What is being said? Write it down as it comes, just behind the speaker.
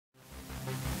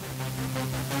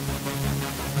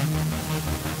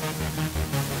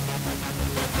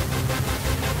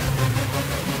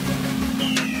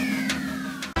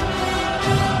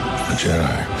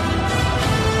Jedi.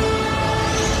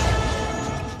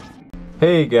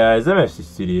 Hey guys, MFC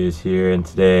Studios here, and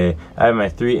today I have my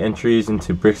 3 entries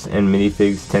into Bricks and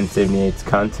Minifigs1078's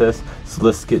contest, so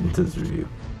let's get into this review.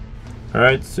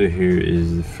 Alright, so here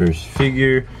is the first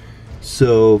figure.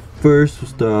 So first we'll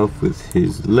start off with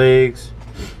his legs.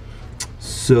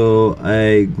 So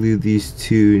I glued these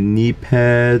 2 knee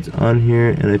pads on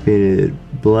here and I painted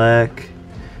it black,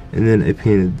 and then I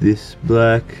painted this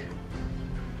black.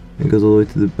 It goes all the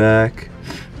way to the back.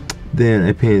 Then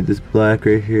I painted this black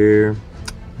right here,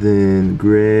 then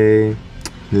gray,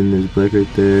 then there's black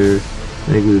right there,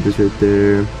 and I glued this right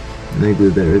there, and I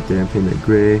glued that right there and painted that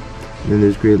gray. And then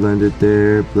there's gray lines right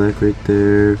there, black right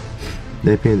there.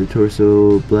 Then I painted the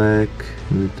torso black,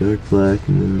 and the dark black,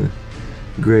 and then the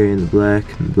gray and the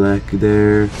black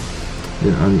there.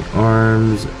 Then on the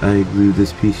arms, I glued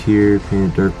this piece here,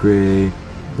 painted dark gray,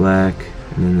 black,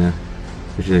 and then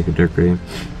actually like a dark gray,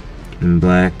 and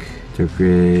black, dark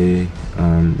gray.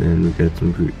 Then we got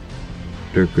some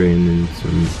dark gray, and then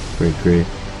some bright gray,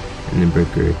 and then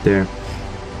bright gray right there.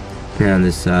 And on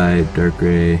this side, dark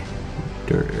gray,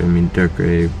 dark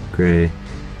gray, gray,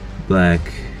 black,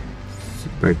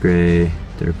 bright gray,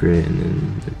 dark gray, and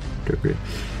then dark gray,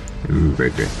 and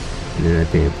bright gray. And then I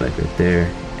painted black right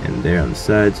there and there on the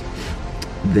sides.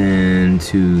 Then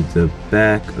to the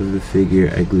back of the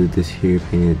figure, I glued this here,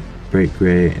 painted bright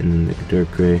gray, and then the dark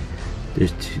gray.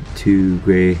 There's two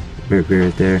gray, bright gray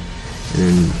right there, and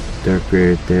then dark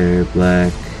gray right there,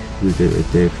 black, glued it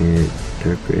right there, painted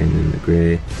dark gray, and then the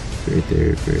gray right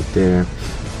there, gray right there.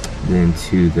 Then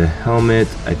to the helmet,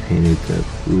 I painted the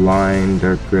line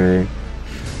dark gray.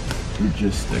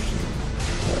 Just actually,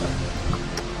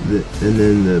 and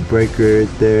then the bright gray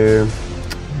right there,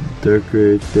 dark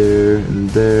gray right there, and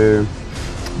there.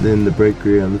 Then the bright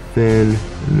gray on the fin,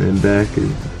 and then back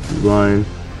is the line.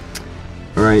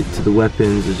 Alright, to the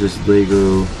weapons, it's just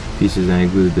Lego pieces, and I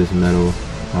glued this metal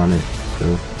on it,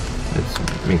 so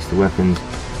that makes the weapons.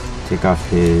 Take off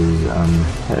his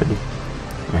head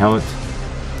and helmet.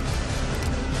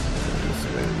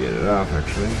 I'm going to get it off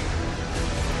actually.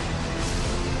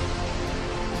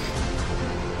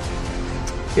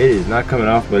 It is not coming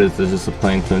off, but it's just a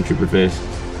plain clone trooper face.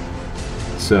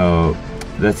 So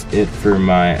that's it for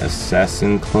my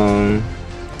assassin clone.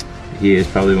 He is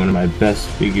probably one of my best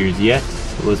figures yet.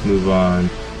 So let's move on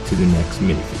to the next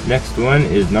minifig. Next one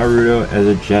is Naruto as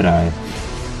a Jedi.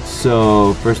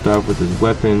 So first off with his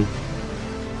weapon.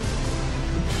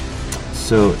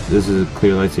 So this is a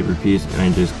clear lightsaber piece, and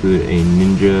I just glued a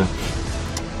ninja,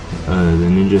 the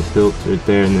ninja hilt right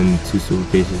there, and then 2 silver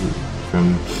pieces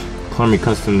from Columbia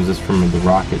Customs. This from the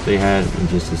rocket they had, and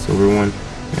just a silver one.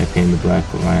 And I painted the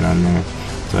black line on there.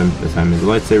 So this time is a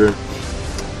lightsaber.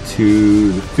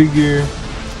 To the figure,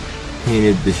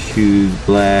 painted the shoes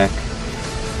black,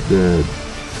 the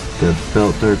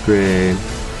belt dark gray,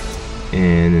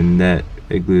 and then that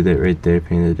I glued that right there,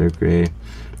 painted the dark gray.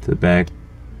 To the back,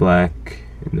 black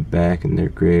in the back, and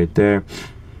dark gray right there.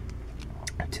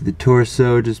 To the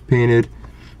torso, just painted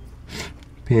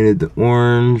the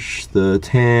orange, the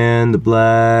tan, the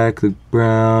black, the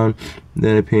brown.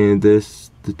 Then I painted this,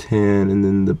 the tan, and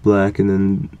then the black, and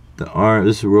then the arm.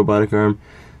 This is a robotic arm.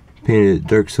 Painted it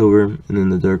dark silver, and then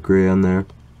the dark gray on there.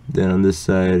 Then on this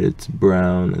side it's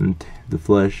brown, and the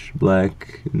flesh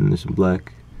black, and then there's some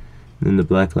black, and then the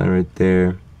black line right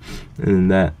there, and then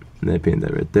that, and I painted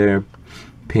that right there.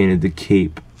 Painted the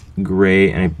cape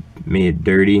gray, and I made it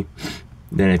dirty.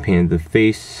 Then I painted the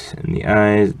face and the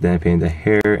eyes. Then I painted the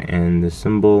hair and the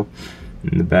symbol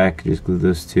in the back. Just glued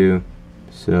those 2.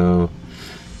 So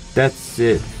that's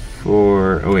it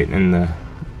for. Oh wait, and the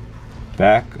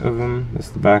back of him. That's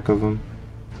the back of him.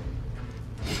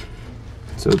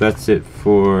 So that's it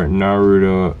for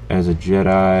Naruto as a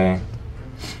Jedi.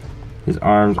 His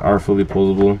arms are fully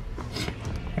posable.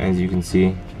 As you can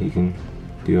see, he can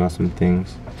do awesome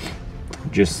things.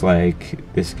 Just like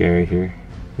this guy right here.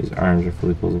 His arms are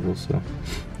fully posable, so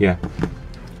yeah.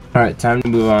 Alright, time to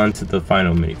move on to the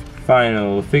final minifig.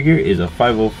 Final figure is a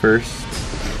 501st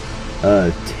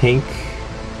tank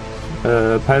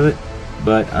pilot.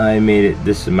 But I made it,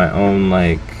 this is my own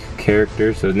like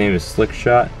character, so his name is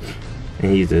Slickshot,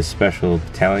 and he's a special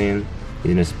battalion.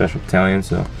 He's in a special battalion,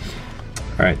 so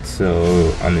alright,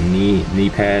 so on the knee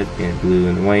pad, painted blue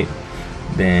and white.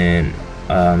 Then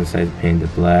on the sides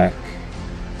painted black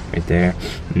right there,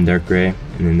 and dark gray,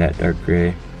 and then that dark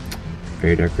gray,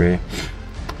 very dark gray.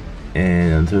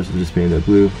 And on the torso just painted that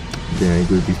blue. Then I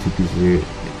glued these 2 pieces here,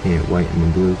 painted white and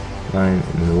then blue line,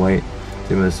 and then the white.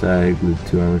 Same other side, glued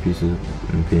 2 armor pieces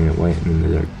and painted it white, and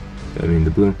then the dark,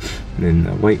 the blue, and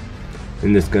then white.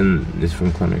 And this gun is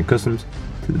from Columbia Customs.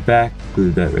 To to the back,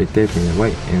 glued that right there, painted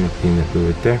white, and then painted that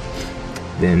blue right there.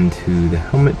 Then to the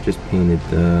helmet, just painted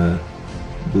the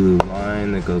blue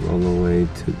line that goes all the way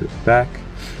to the back,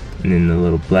 and then the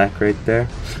little black right there.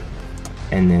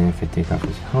 And then if I take off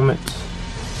his helmet,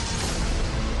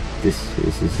 this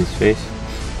is his face,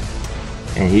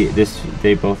 and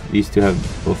these two have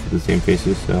both of the same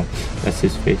faces, so that's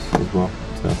his face as well.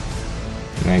 So,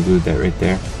 and I glued that right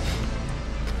there.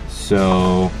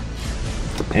 So,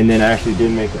 and then I actually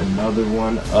did make another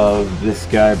one of this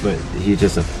guy, but he's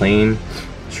just a plain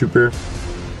trooper.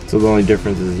 So the only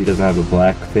difference is he doesn't have a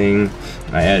black thing.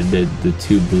 I added the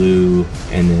two blue,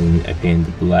 and then I painted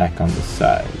the black on the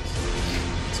sides.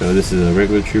 So this is a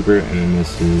regular trooper, and then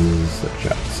this is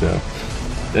Slipshot. So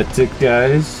that's it,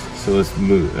 guys. So let's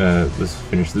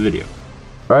finish the video.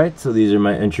 Alright, so these are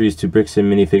my entries to Bricks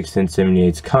and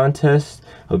Minifigs1078's contest.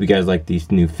 Hope you guys like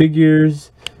these new figures.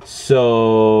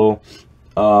 So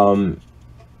in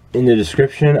the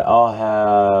description I'll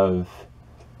have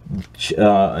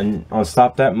on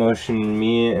Stop That Motion,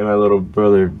 me and my little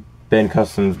brother Ben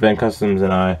Customs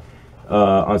and I,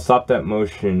 on Stop That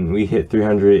Motion, we hit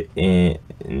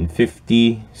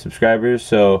 350 subscribers.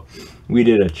 So we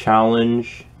did a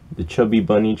challenge, the Chubby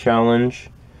Bunny challenge.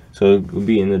 So it will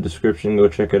be in the description. Go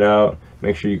check it out.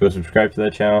 Make sure you go subscribe to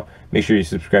that channel. Make sure you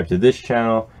subscribe to this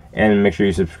channel, and make sure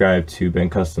you subscribe to Ben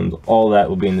Customs. All that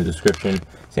will be in the description.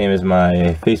 Same as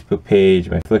my Facebook page,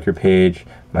 my Flickr page,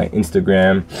 my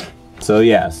Instagram. So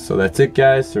yeah, so that's it,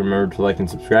 guys. So remember to like and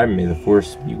subscribe, and may the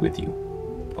force be with you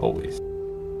always.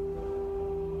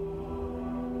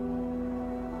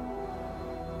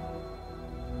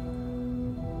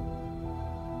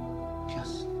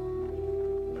 Just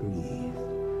breathe.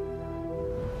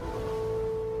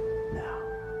 Now,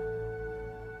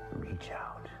 reach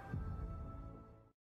out.